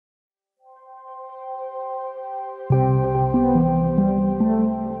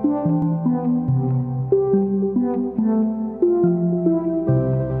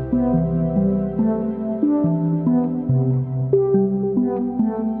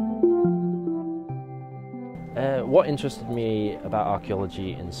What interested me about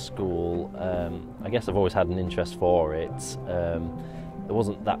archaeology in school, I guess I've always had an interest for it. There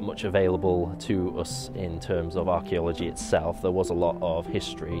wasn't that much available to us in terms of archaeology itself. There was a lot of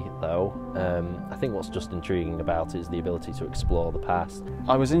history though. I think what's just intriguing about it is the ability to explore the past.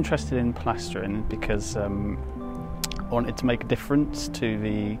 I was interested in plastering because I wanted to make a difference to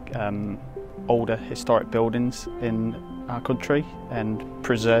the older historic buildings in our country and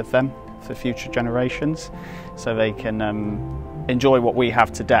preserve them for future generations so they can enjoy what we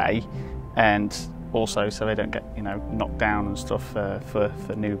have today, and also so they don't get knocked down and stuff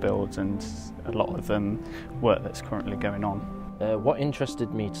for new builds and a lot of work that's currently going on. What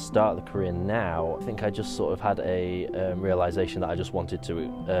interested me to start the career now, I think I just sort of had a realisation that I just wanted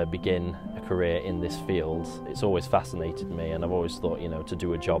to begin a career in this field. It's always fascinated me, and I've always thought to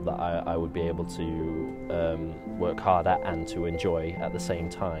do a job that I would be able to work hard at and to enjoy at the same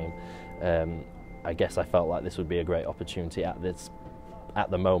time. I guess I felt like this would be a great opportunity at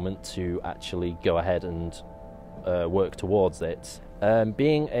the moment to actually go ahead and work towards it.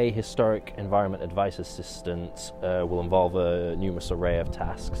 Being a historic environment advice assistant will involve a numerous array of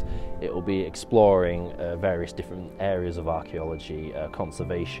tasks. It will be exploring various different areas of archaeology,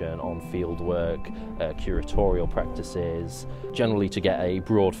 conservation, on-field work, curatorial practices, generally to get a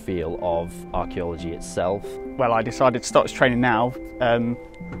broad feel of archaeology itself. Well, I decided to start this training now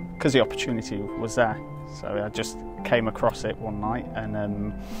because the opportunity was there. So I just came across it one night,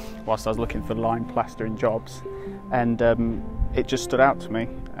 and whilst I was looking for line plastering jobs, and it just stood out to me,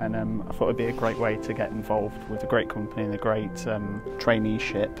 and I thought it'd be a great way to get involved with a great company and a great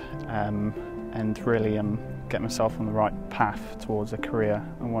traineeship, and really get myself on the right path towards a career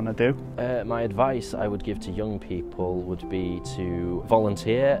I want to do. My advice I would give to young people would be to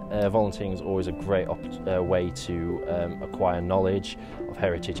volunteer. Volunteering is always a great way to acquire knowledge of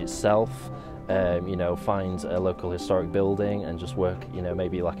heritage itself. Find a local historic building and just work,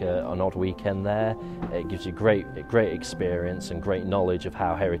 maybe like an odd weekend there. It gives you great experience and great knowledge of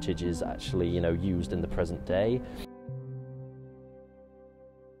how heritage is actually, used in the present day.